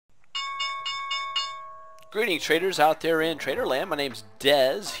Greetings traders out there in Traderland. My name's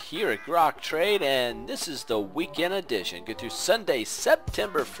Dez here at Grok Trade, and this is the weekend edition. Good through Sunday,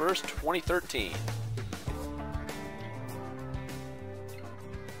 September 1st, 2013.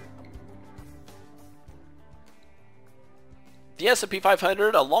 The S&P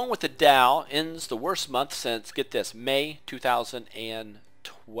 500, along with the Dow, ends the worst month since, get this, May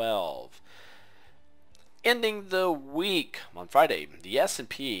 2012. Ending the week on Friday, the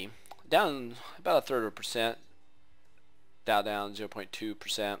S&P down about a third of a percent, Dow down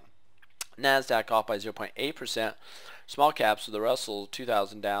 0.2%, NASDAQ off by 0.8%, small caps with the Russell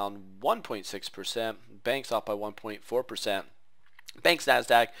 2000 down 1.6%, banks off by 1.4%, banks,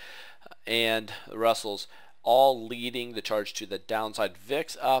 NASDAQ, and the Russells all leading the charge to the downside.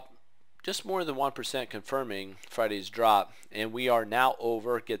 VIX up just more than 1%, confirming Friday's drop, and we are now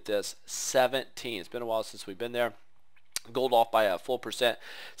over, get this, 17. It's been a while since we've been there. Gold off by a full percent,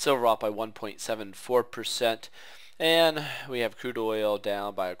 silver off by 1.74%, and we have crude oil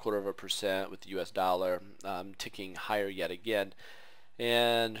down by 1/4% with the US dollar ticking higher yet again,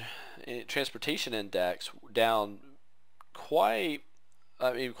 and transportation index down quite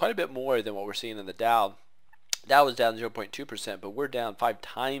a bit more than what we're seeing in the Dow. Dow was down 0.2%, but we're down 5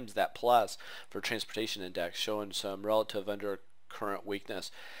 times that plus for transportation index, showing some relative undercurrent weakness.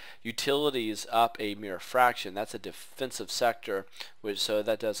 Utilities up a mere fraction. That's a defensive sector, so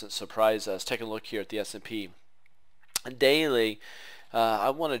that doesn't surprise us. Take a look here at the S&P. Daily,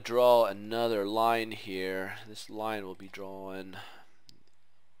 I want to draw another line here. This line will be drawn.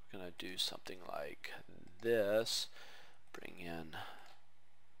 We're going to do something like this. Bring in,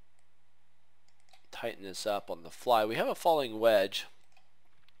 tighten this up on the fly. We have a falling wedge,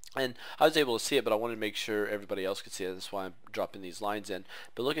 and I was able to see it, but I wanted to make sure everybody else could see it. That's why I'm dropping these lines in.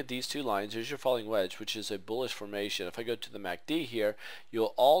 But look at these two lines. Here's your falling wedge, which is a bullish formation. If I go to the MACD here,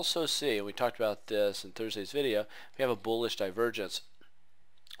 you'll also see, and we talked about this in Thursday's video, we have a bullish divergence.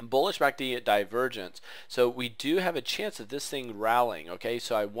 Bullish MACD divergence. So we do have a chance of this thing rallying, okay?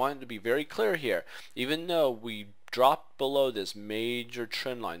 So I want to be very clear here. Even though we dropped below this major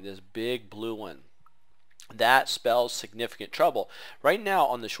trend line, this big blue one, that spells significant trouble. Right now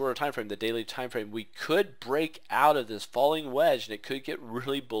on the shorter time frame, the daily time frame, we could break out of this falling wedge and it could get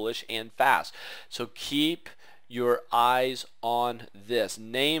really bullish and fast. So keep your eyes on this.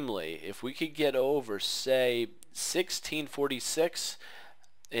 Namely, if we could get over, say, 1646,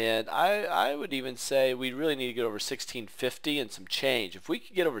 and I would even say we really need to get over 1650 and some change. If we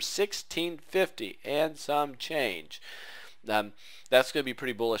could get over 1650 and some change, that's going to be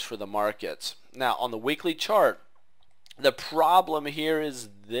pretty bullish for the markets. Now on the weekly chart, the problem here is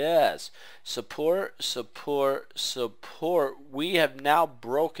this: support, support, support. We have now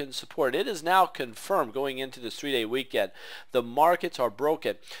broken support. It is now confirmed going into this 3-day weekend. The markets are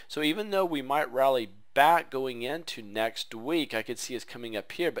broken. So even though we might rally back going into next week, I could see us coming up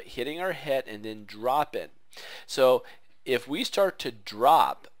here but hitting our head and then dropping. So if we start to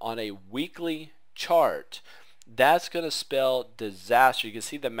drop on a weekly chart, that's going to spell disaster. You can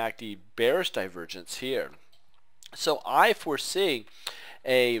see the MACD bearish divergence here. So I foresee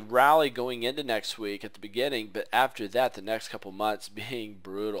a rally going into next week at the beginning, but after that, the next couple months being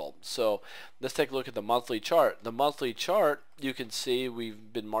brutal. So let's take a look at the monthly chart. The monthly chart, you can see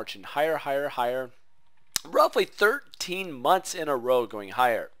we've been marching higher, higher, higher, roughly 13 months in a row going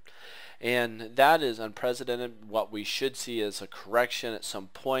higher. And that is unprecedented. What we should see is a correction at some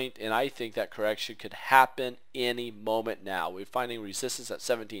point, and I think that correction could happen any moment now. We're finding resistance at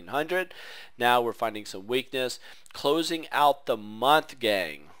 1700. Now we're finding some weakness. Closing out the month,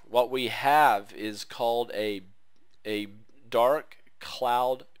 gang, what we have is called a dark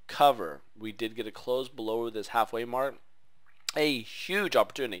cloud cover. We did get a close below this halfway mark. A huge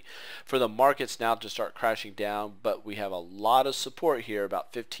opportunity for the markets now to start crashing down, but we have a lot of support here,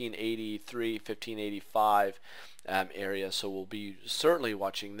 about 1583, 1585 area, so we'll be certainly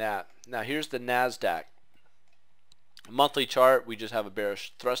watching that. Now here's the NASDAQ. Monthly chart, we just have a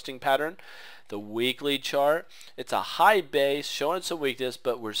bearish thrusting pattern. The weekly chart, it's a high base showing some weakness,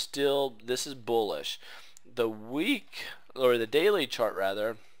 but we're still, this is bullish. The week, or the daily chart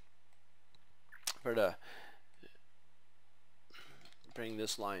rather, for the bring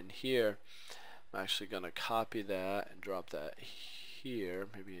this line here, I'm actually going to copy that and drop that here.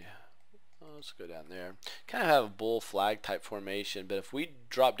 Maybe let's go down there. Kind of have a bull flag type formation, but if we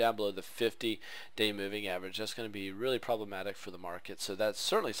drop down below the 50-day moving average, that's going to be really problematic for the market. So that's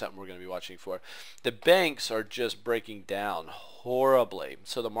certainly something we're going to be watching for. The banks are just breaking down horribly,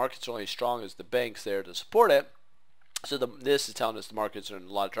 so the markets are only as strong as the banks there to support it. So this is telling us the markets are in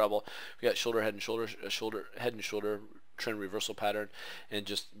a lot of trouble. We got shoulder, head and shoulder, shoulder, head and shoulder trend reversal pattern, and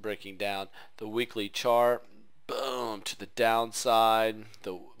just breaking down the weekly chart. Boom, to the downside.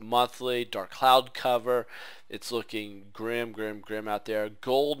 The monthly dark cloud cover, it's looking grim, grim, grim out there.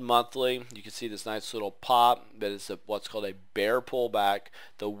 Gold monthly, you can see this nice little pop, but it's what's called a bear pullback.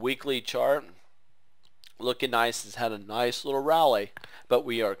 The weekly chart looking nice, it's had a nice little rally, but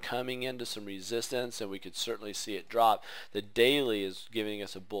we are coming into some resistance and we could certainly see it drop. The daily is giving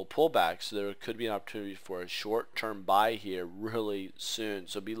us a bull pullback, so there could be an opportunity for a short-term buy here really soon.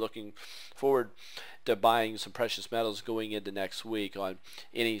 So be looking forward to buying some precious metals going into next week on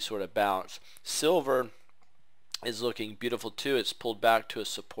any sort of bounce. Silver is looking beautiful too. It's pulled back to a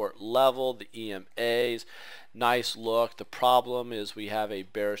support level. The EMAs, nice look. The problem is we have a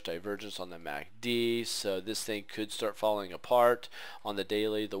bearish divergence on the MACD, so this thing could start falling apart on the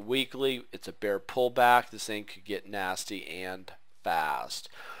daily. The weekly, it's a bear pullback. This thing could get nasty and fast.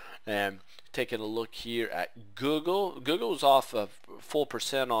 And taking a look here at Google. Google's off a full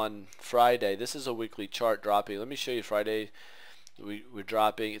percent on Friday. This is a weekly chart dropping. Let me show you Friday. We're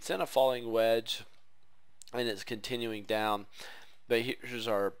dropping. It's in a falling wedge, and it's continuing down, but here's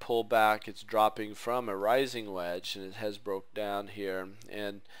our pullback. It's dropping from a rising wedge, and it has broke down here.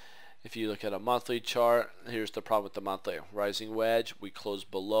 And if you look at a monthly chart, here's the problem with the monthly rising wedge. We close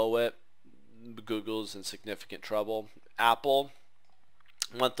below it. Google's in significant trouble. Apple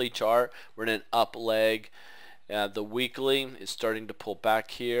monthly chart, we're in an up leg. The weekly is starting to pull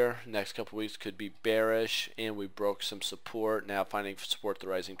back here. Next couple weeks could be bearish, and we broke some support. Now finding support the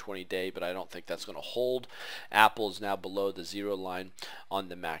rising 20-day, but I don't think that's going to hold. Apple is now below the zero line on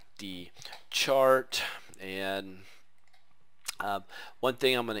the MACD chart. And one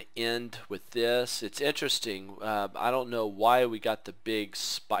thing I'm going to end with this. It's interesting. I don't know why we got the big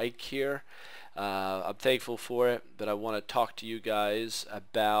spike here. I'm thankful for it, but I want to talk to you guys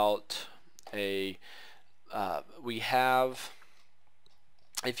about we have,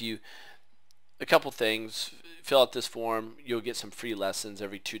 a couple things. Fill out this form. You'll get some free lessons.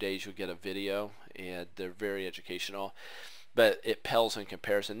 Every 2 days you'll get a video, and they're very educational, but it pales in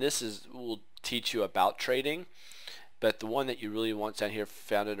comparison. This will teach you about trading, but the one that you really want down here,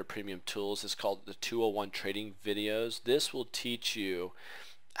 found under Premium Tools, is called the 201 Trading Videos. This will teach you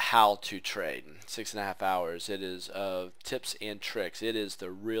how to trade. 6.5 hours. It is tips and tricks. It is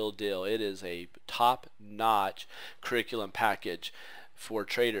the real deal. It is a top-notch curriculum package for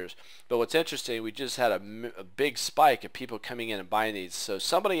traders. But what's interesting, we just had a big spike of people coming in and buying these. So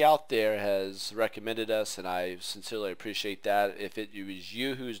somebody out there has recommended us, and I sincerely appreciate that. If it was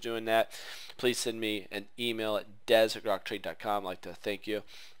you who's doing that, please send me an email at des@groktrade.com. I'd like to thank you.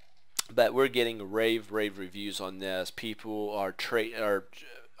 But we're getting rave reviews on this. People are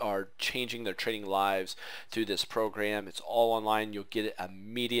changing their trading lives through this program. It's all online. You'll get it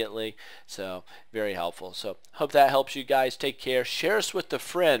immediately. So very helpful. So hope that helps you guys. Take care. Share us with a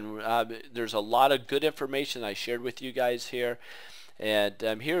friend. There's a lot of good information I shared with you guys here. And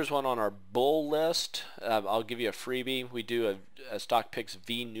here's one on our bull list. I'll give you a freebie. We do a Stock Picks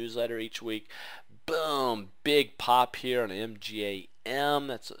V newsletter each week. Boom, big pop here on MGAM.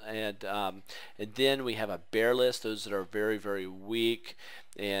 And then we have a bear list, those that are very weak,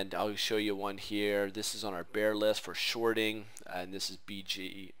 and I'll show you one here. This is on our bear list for shorting, and this is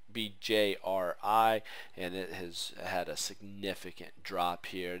BJRI, and it has had a significant drop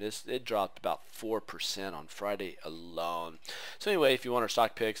here. It dropped about 4% on Friday alone. So anyway, if you want our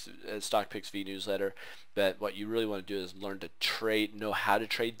Stock Picks V newsletter, but what you really want to do is learn to trade, know how to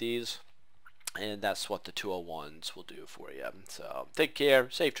trade these. And that's what the 201s will do for you. So take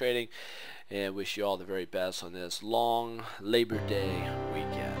care, safe trading, and wish you all the very best on this long Labor Day